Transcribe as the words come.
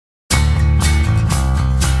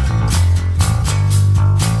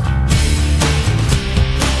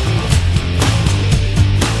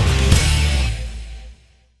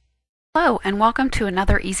Hello and welcome to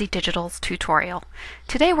another Easy Digitals tutorial.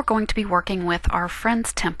 Today we're going to be working with our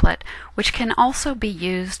Friends template, which can also be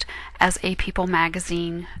used as a People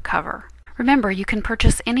magazine cover. Remember, you can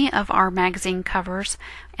purchase any of our magazine covers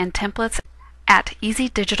and templates at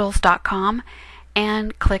easydigitals.com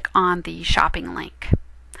and click on the shopping link.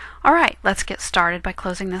 Alright, let's get started by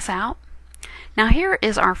closing this out. Now here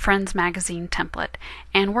is our Friends magazine template,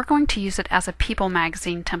 and we're going to use it as a People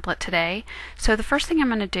magazine template today. So the first thing I'm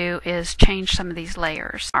going to do is change some of these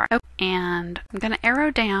layers. And I'm going to arrow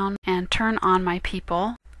down and turn on my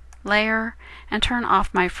People layer and turn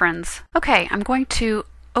off my Friends. Okay, I'm going to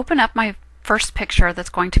open up my first picture that's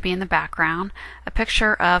going to be in the background, a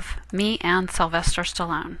picture of me and Sylvester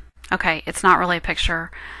Stallone. Okay, it's not really a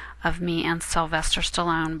picture of me and Sylvester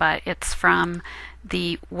Stallone, but it's from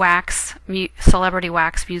the Celebrity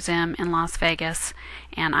Wax Museum in Las Vegas,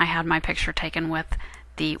 and I had my picture taken with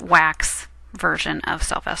the wax version of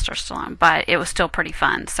Sylvester Stallone, but it was still pretty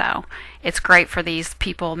fun, so it's great for these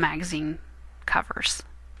People magazine covers.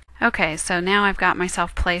 Okay, so now I've got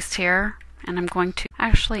myself placed here, and I'm going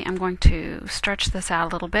to stretch this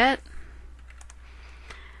out a little bit.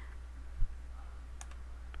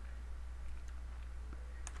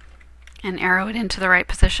 And arrow it into the right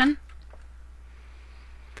position.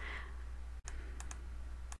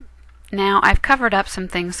 Now I've covered up some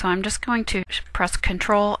things, so I'm just going to press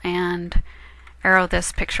Control and arrow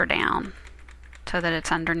this picture down so that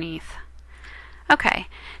it's underneath. Okay,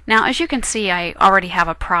 now as you can see, I already have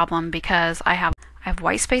a problem because I have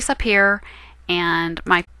white space up here and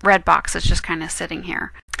my red box is just kind of sitting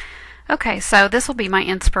here. Okay, so this will be my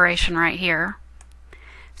inspiration right here.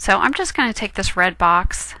 So I'm just going to take this red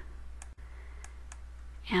box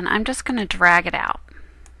and I'm just going to drag it out.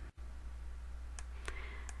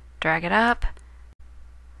 Drag it up.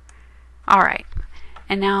 Alright,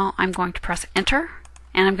 and now I'm going to press Enter,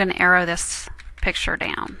 and I'm going to arrow this picture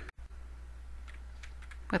down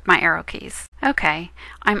with my arrow keys. Okay,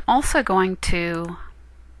 I'm also going to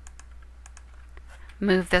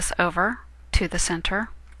move this over to the center.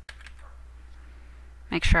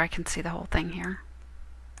 Make sure I can see the whole thing here.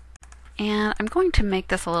 And I'm going to make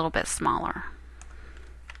this a little bit smaller.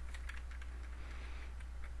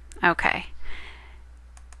 Okay,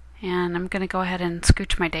 and I'm going to go ahead and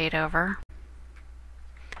scooch my date over.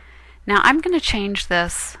 Now I'm going to change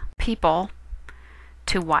this People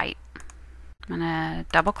to white. I'm going to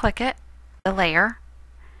double click it, the layer,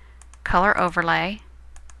 color overlay,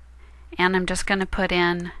 and I'm just going to put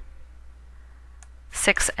in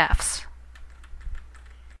 6 Fs.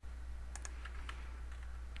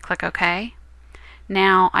 Click OK.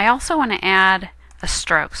 Now I also want to add a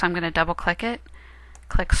stroke, so I'm going to double click it,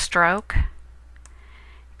 click Stroke,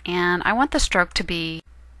 and I want the stroke to be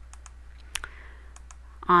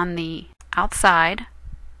on the outside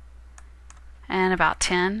and about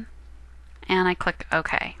 10, and I click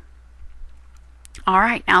OK.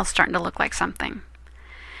 Alright, now it's starting to look like something.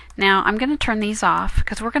 Now I'm going to turn these off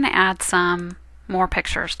because we're going to add some more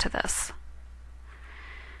pictures to this.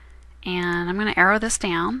 And I'm going to arrow this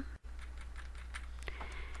down,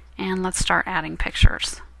 and let's start adding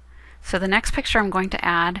pictures. So the next picture I'm going to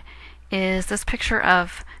add is this picture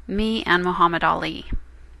of me and Muhammad Ali.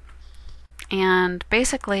 And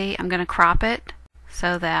basically I'm going to crop it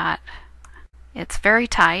so that it's very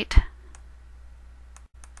tight,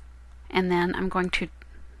 and then I'm going to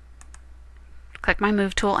click my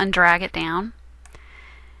move tool and drag it down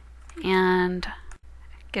and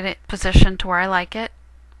get it positioned to where I like it,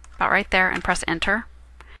 about right there, and press Enter.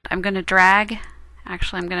 I'm going to drag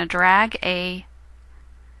a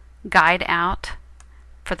guide out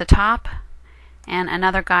for the top and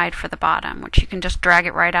another guide for the bottom, which you can just drag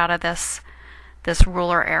it right out of this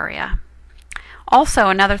ruler area. Also,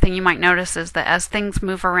 another thing you might notice is that as things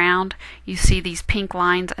move around, you see these pink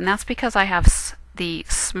lines, and that's because I have the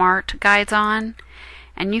Smart Guides on,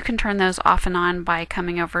 and you can turn those off and on by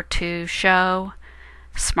coming over to Show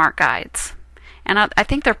Smart Guides. And I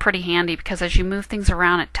think they're pretty handy because as you move things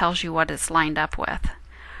around, it tells you what it's lined up with.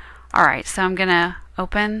 Alright, so I'm going to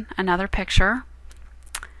open another picture.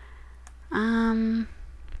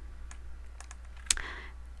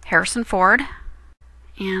 Harrison Ford.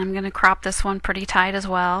 And I'm going to crop this one pretty tight as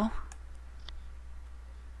well.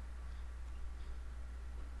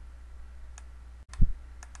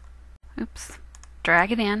 Oops.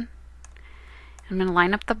 Drag it in. I'm going to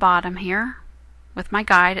line up the bottom here with my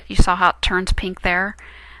guide. You saw how it turns pink there.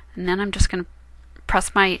 And then I'm just going to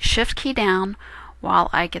press my Shift key down while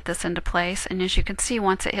I get this into place, and as you can see,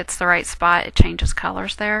 once it hits the right spot, it changes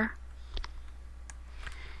colors there.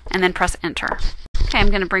 And then press Enter. Okay,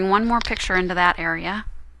 I'm going to bring one more picture into that area.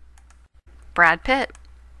 Brad Pitt.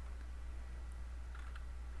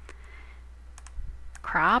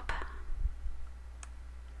 crop.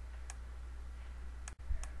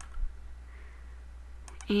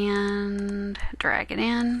 And drag it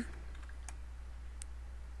in.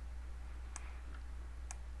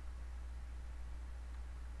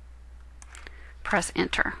 Press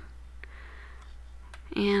enter.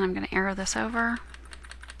 And I'm going to arrow this over.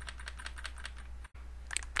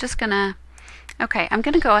 I'm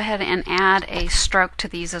going to go ahead and add a stroke to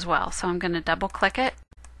these as well. So I'm going to double click it,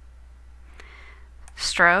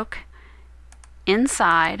 stroke,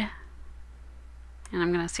 inside, and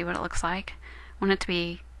I'm going to see what it looks like. I want it to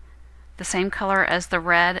be the same color as the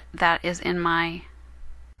red that is in my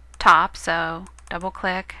top, so double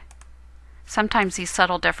click. Sometimes these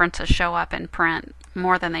subtle differences show up in print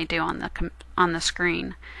more than they do on the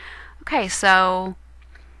screen. Okay, so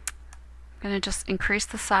I'm going to just increase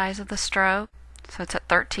the size of the stroke, so it's at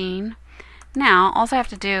 13. Now all I have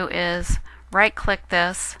to do is right click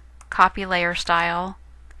this, copy layer style,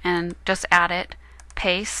 and just add it,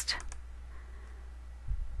 paste,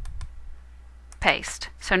 paste.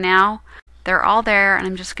 So now they're all there, and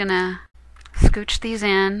I'm just going to scooch these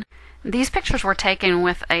in. These pictures were taken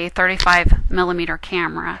with a 35mm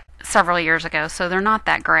camera several years ago, so they're not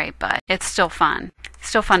that great, but it's still fun. It's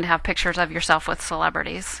still fun to have pictures of yourself with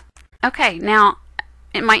celebrities. Okay, now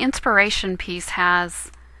my inspiration piece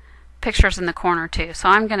has pictures in the corner too, so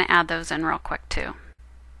I'm going to add those in real quick too.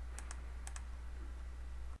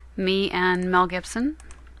 Me and Mel Gibson.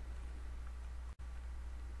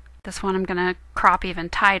 This one I'm going to crop even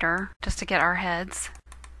tighter just to get our heads.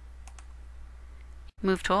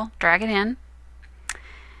 Move tool, drag it in,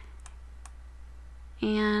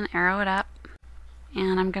 and arrow it up.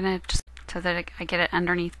 And I'm going to, just so that I get it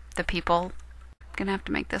underneath the people, I'm going to have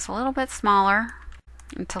to make this a little bit smaller.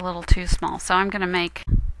 It's a little too small, so I'm going to make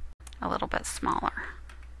a little bit smaller.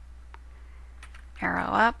 Arrow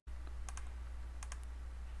up.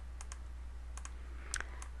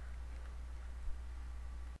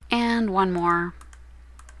 And one more.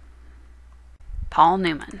 Paul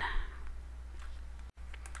Newman.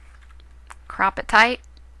 Crop it tight.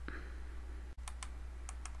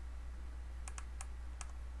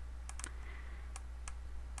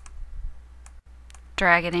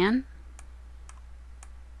 Drag it in.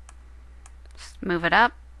 Just move it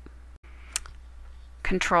up.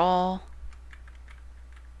 Control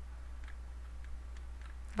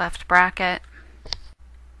left bracket.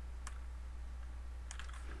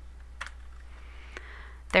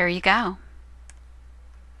 There you go.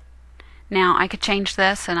 Now I could change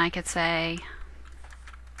this and I could say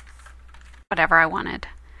whatever I wanted.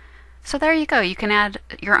 So there you go. You can add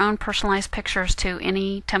your own personalized pictures to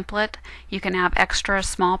any template. You can have extra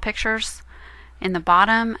small pictures in the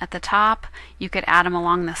bottom, at the top. You could add them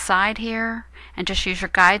along the side here and just use your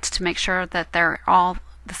guides to make sure that they're all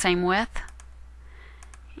the same width.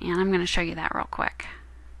 And I'm going to show you that real quick.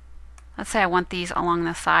 Let's say I want these along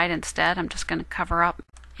the side instead. I'm just going to cover up,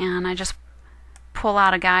 and I just pull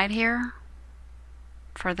out a guide here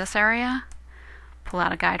for this area, pull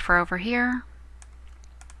out a guide for over here,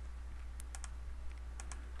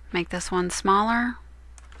 make this one smaller,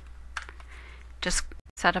 just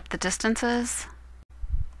set up the distances,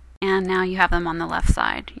 and now you have them on the left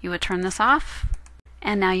side. You would turn this off,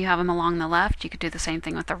 and now you have them along the left. You could do the same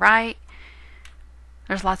thing with the right.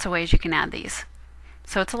 There's lots of ways you can add these.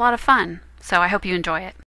 So it's a lot of fun. So I hope you enjoy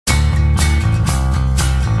it.